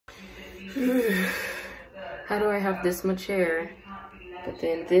How do I have this much hair, but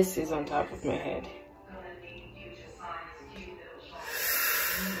then this is on top of my head?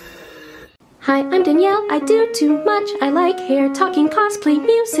 Hi, I'm Danielle. I do too much. I like hair, talking, cosplay,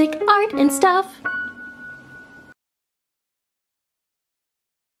 music, art, and stuff.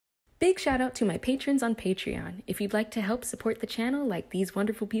 Big shout out to my patrons on Patreon. If you'd like to help support the channel like these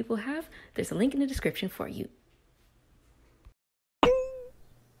wonderful people have, there's a link in the description for you.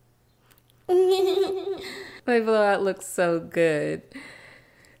 My blowout looks so good.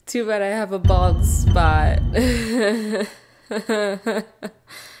 Too bad I have a bald spot.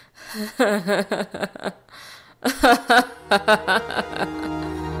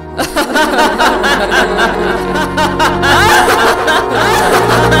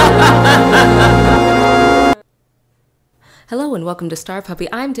 Hello and welcome to StarPuppy.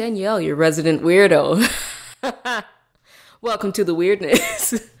 I'm Danielle, your resident weirdo. Welcome to the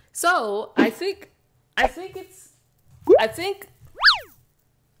weirdness. So, I think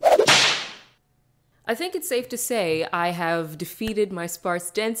it's safe to say I have defeated my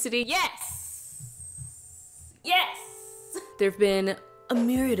sparse density. Yes! Yes! There have been a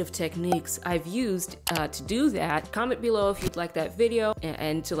myriad of techniques I've used to do that. Comment below if you'd like that video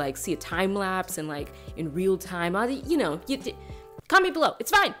and to like see a time lapse and like in real time. Comment below,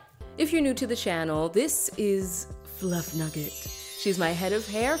 it's fine. If you're new to the channel, this is Fluffnugget. She's my head of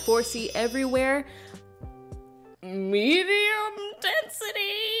hair, 4C everywhere. Medium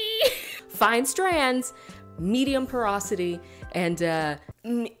density. Fine strands, medium porosity, and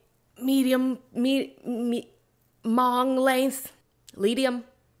medium long length. Medium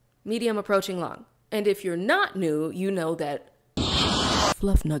approaching long. And if you're not new, you know that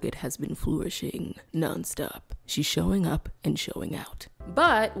Fluffnugget has been flourishing nonstop. She's showing up and showing out.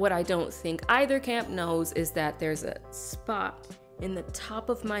 But what I don't think either camp knows is that there's a spot in the top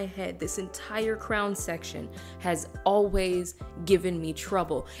of my head. This entire crown section has always given me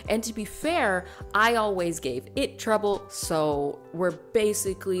trouble. And to be fair, I always gave it trouble, so we're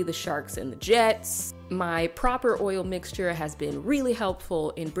basically the sharks and the jets. My proper oil mixture has been really helpful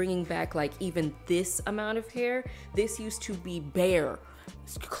in bringing back like even this amount of hair. This used to be bare,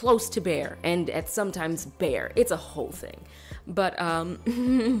 close to bare, and at sometimes bare. It's a whole thing. But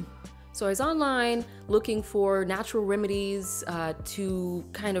so I was online looking for natural remedies to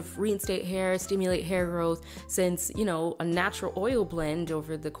kind of reinstate hair, stimulate hair growth, since, you know, a natural oil blend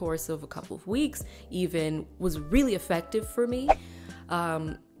over the course of a couple of weeks even was really effective for me.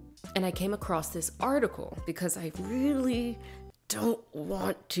 And I came across this article because I really don't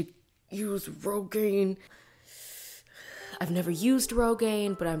want to use Rogaine. I've never used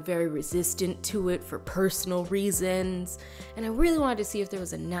Rogaine, but I'm very resistant to it for personal reasons. And I really wanted to see if there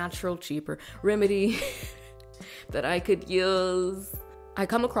was a natural, cheaper remedy that I could use. I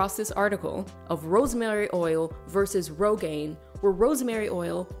come across this article of rosemary oil versus Rogaine, where rosemary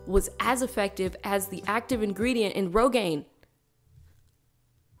oil was as effective as the active ingredient in Rogaine.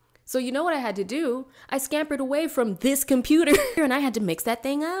 So you know what I had to do? I scampered away from this computer and I had to mix that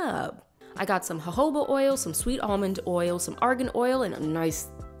thing up. I got some jojoba oil, some sweet almond oil, some argan oil, and a nice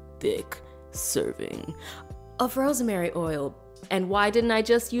thick serving of rosemary oil. And why didn't I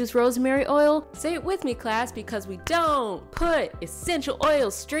just use rosemary oil? Say it with me, class, because we don't put essential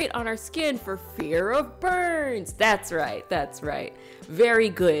oils straight on our skin for fear of burns. That's right, that's right. Very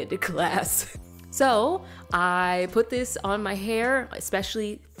good, class. So I put this on my hair,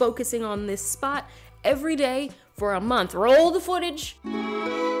 especially focusing on this spot, every day for a month. Roll the footage.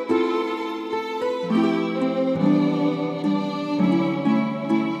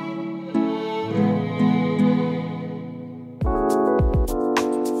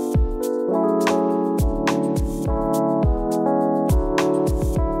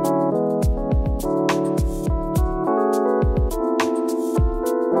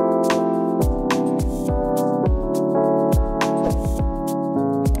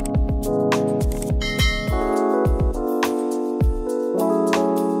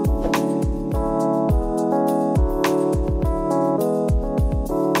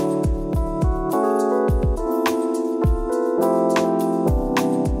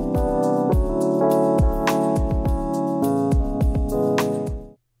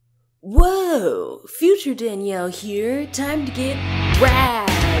 Future Danielle here. Time to get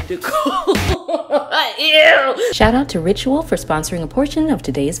radical. Ew. Shout out to Ritual for sponsoring a portion of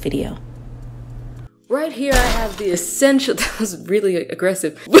today's video. Right here I have the essential, that was really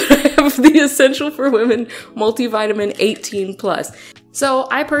aggressive, but I have the Essential for Women multivitamin 18+. So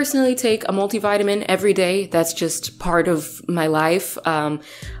I personally take a multivitamin every day. That's just part of my life.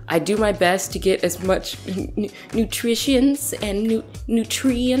 I do my best to get as much nutrients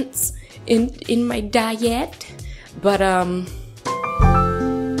in my diet. But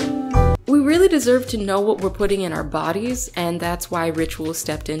we really deserve to know what we're putting in our bodies, and that's why Ritual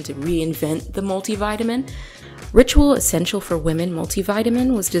stepped in to reinvent the multivitamin. Ritual Essential for Women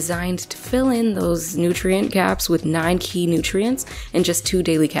multivitamin was designed to fill in those nutrient gaps with 9 key nutrients in just 2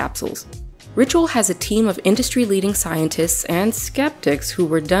 daily capsules. Ritual has a team of industry-leading scientists and skeptics who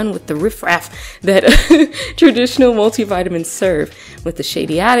were done with the riffraff that traditional multivitamins serve, with the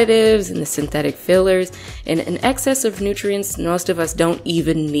shady additives and the synthetic fillers and an excess of nutrients most of us don't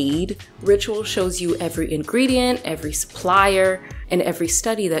even need. Ritual shows you every ingredient, every supplier, and every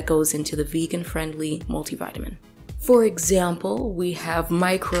study that goes into the vegan-friendly multivitamin. For example, we have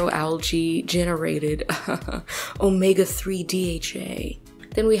microalgae generated omega-3 DHA.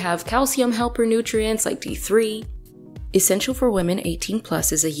 Then we have calcium helper nutrients like D3. Essential for Women 18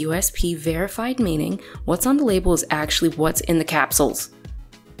 Plus is a USP verified, meaning what's on the label is actually what's in the capsules.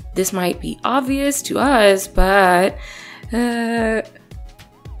 This might be obvious to us, but you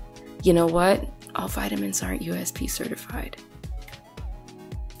know what? All vitamins aren't USP certified.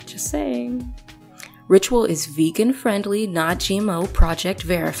 Just saying. Ritual is vegan friendly, not GMO, project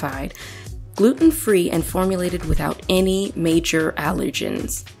verified, gluten-free, and formulated without any major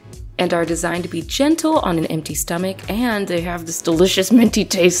allergens, and are designed to be gentle on an empty stomach, and they have this delicious minty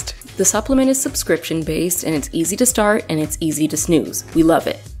taste. The supplement is subscription-based, and it's easy to start, and it's easy to snooze. We love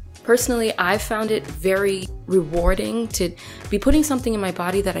it. Personally, I found it very rewarding to be putting something in my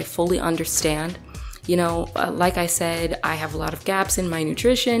body that I fully understand. You know, like I said, I have a lot of gaps in my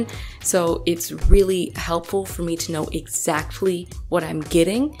nutrition, so it's really helpful for me to know exactly what I'm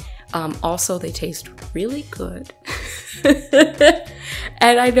getting. Also, they taste really good.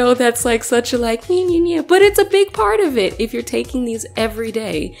 And I know that's like such a like, but it's a big part of it. If you're taking these every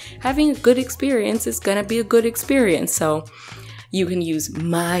day, having a good experience is gonna be a good experience. So you can use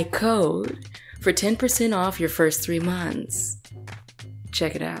my code for 10% off your first 3 months.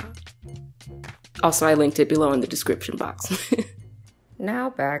 Check it out. Also, I linked it below in the description box. Now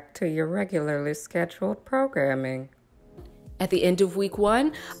back to your regularly scheduled programming. At the end of week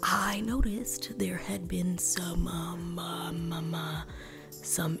 1, I noticed there had been some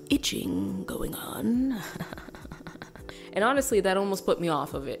itching going on. And honestly, that almost put me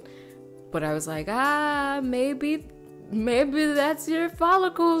off of it. But I was like, maybe that's your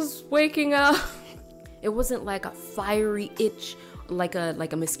follicles waking up. It wasn't like a fiery itch, like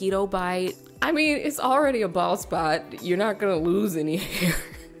a mosquito bite. I mean, it's already a bald spot. You're not gonna lose any hair.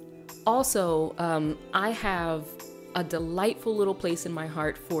 Also, I have a delightful little place in my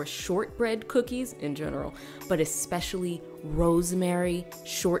heart for shortbread cookies in general, but especially rosemary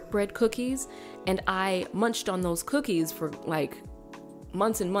shortbread cookies. And I munched on those cookies for like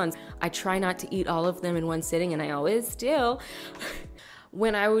months and months. I try not to eat all of them in one sitting, and I always still.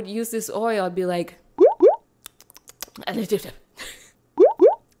 When I would use this oil, I'd be like,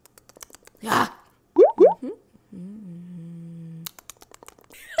 ah.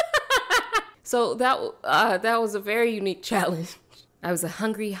 So that was a very unique challenge. I was a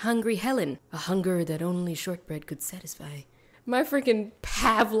hungry Helen, a hunger that only shortbread could satisfy. My freaking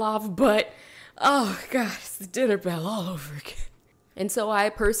Pavlov butt. Oh God, it's the dinner bell all over again. And so I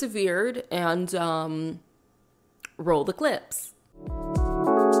persevered and roll the clips.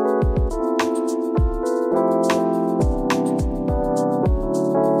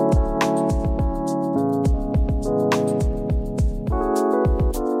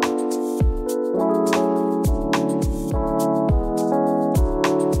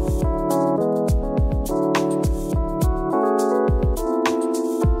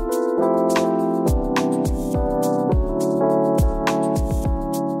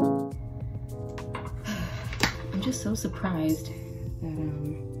 So surprised that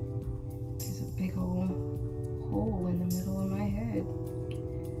there's a big old hole in the middle of my head.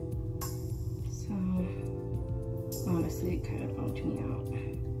 So honestly, it kind of bummed me out.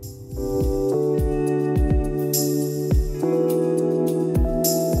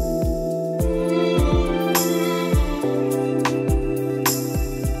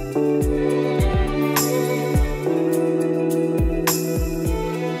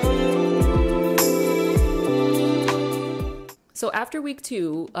 So after week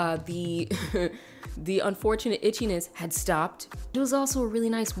 2, the unfortunate itchiness had stopped. It was also a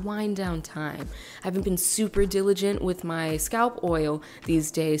really nice wind down time. I haven't been super diligent with my scalp oil these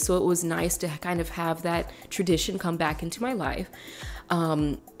days, so it was nice to kind of have that tradition come back into my life.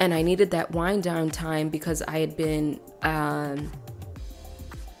 And I needed that wind down time because I had been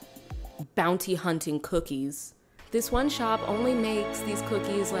bounty hunting cookies This one shop only makes these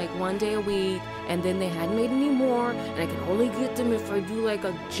cookies like 1 day a week, and then they hadn't made any more, and I can only get them if I do like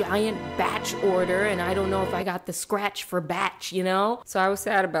a giant batch order, and I don't know if I got the scratch for batch, you know? So I was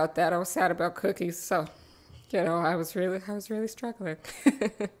sad about that. I was sad about cookies. So, you know, I was really struggling.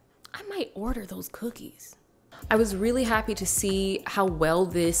 I might order those cookies. I was really happy to see how well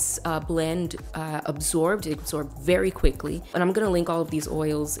this blend absorbed. It absorbed very quickly. And I'm gonna link all of these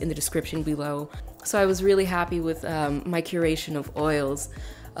oils in the description below. So I was really happy with my curation of oils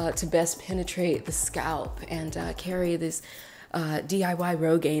to best penetrate the scalp and carry this DIY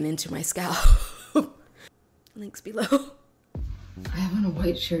Rogaine into my scalp. Links below. I have on a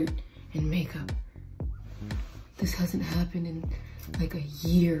white shirt and makeup. This hasn't happened in like a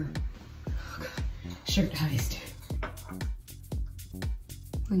year. Oh God. Shirt heist.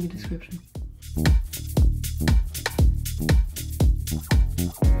 Link in the description.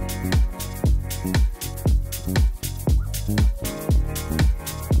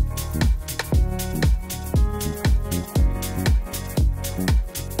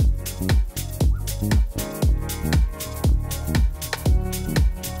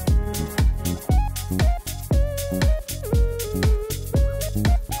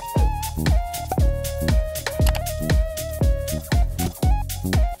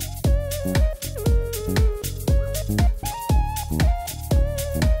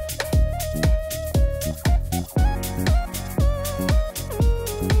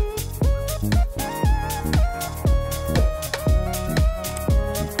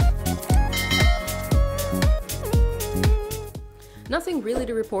 Nothing really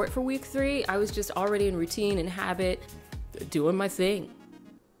to report for week 3. I was just already in routine and habit, doing my thing.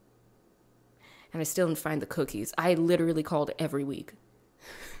 And I still didn't find the cookies. I literally called every week.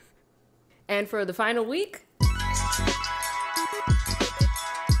 And for the final week,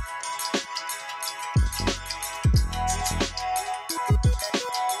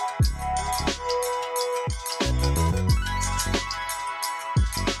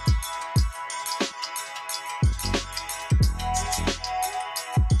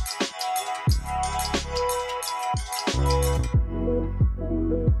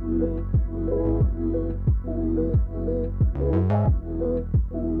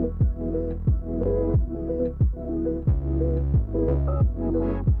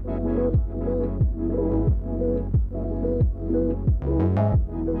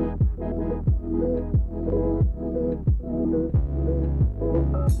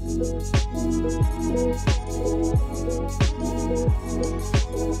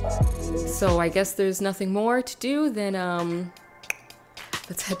 so I guess there's nothing more to do than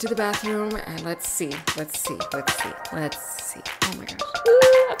let's head to the bathroom and let's see. Oh my gosh.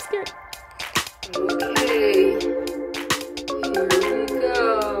 I'm scared. Okay. Here we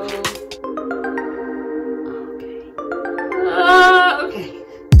go. Okay. Okay.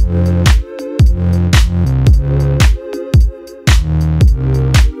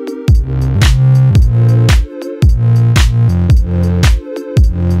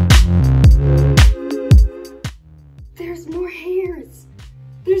 There's more hairs.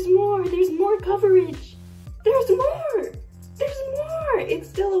 There's more coverage. There's more. It's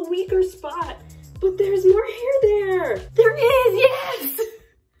still a weaker spot, but there's more hair there. There is, yes.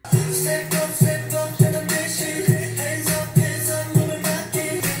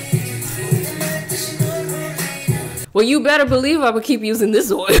 Well, you better believe I would keep using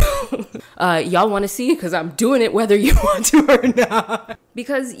this oil. Y'all want to see? Because I'm doing it whether you want to or not.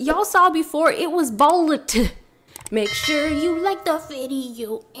 Because y'all saw before, it was bold. Make sure you like the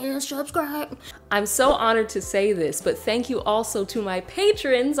video and subscribe. I'm so honored to say this, but thank you also to my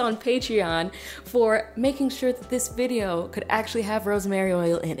patrons on Patreon for making sure that this video could actually have rosemary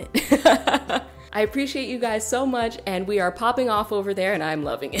oil in it. I appreciate you guys so much, and we are popping off over there, and I'm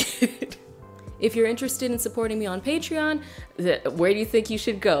loving it. If you're interested in supporting me on Patreon, where do you think you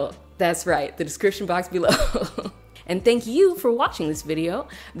should go? That's right, the description box below. And thank you for watching this video.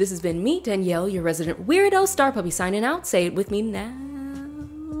 This has been me, Danielle, your resident weirdo StarPuppy, signing out. Say it with me now.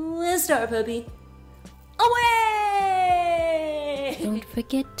 StarPuppy, away! Don't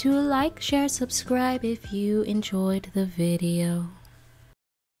forget to like, share, subscribe if you enjoyed the video.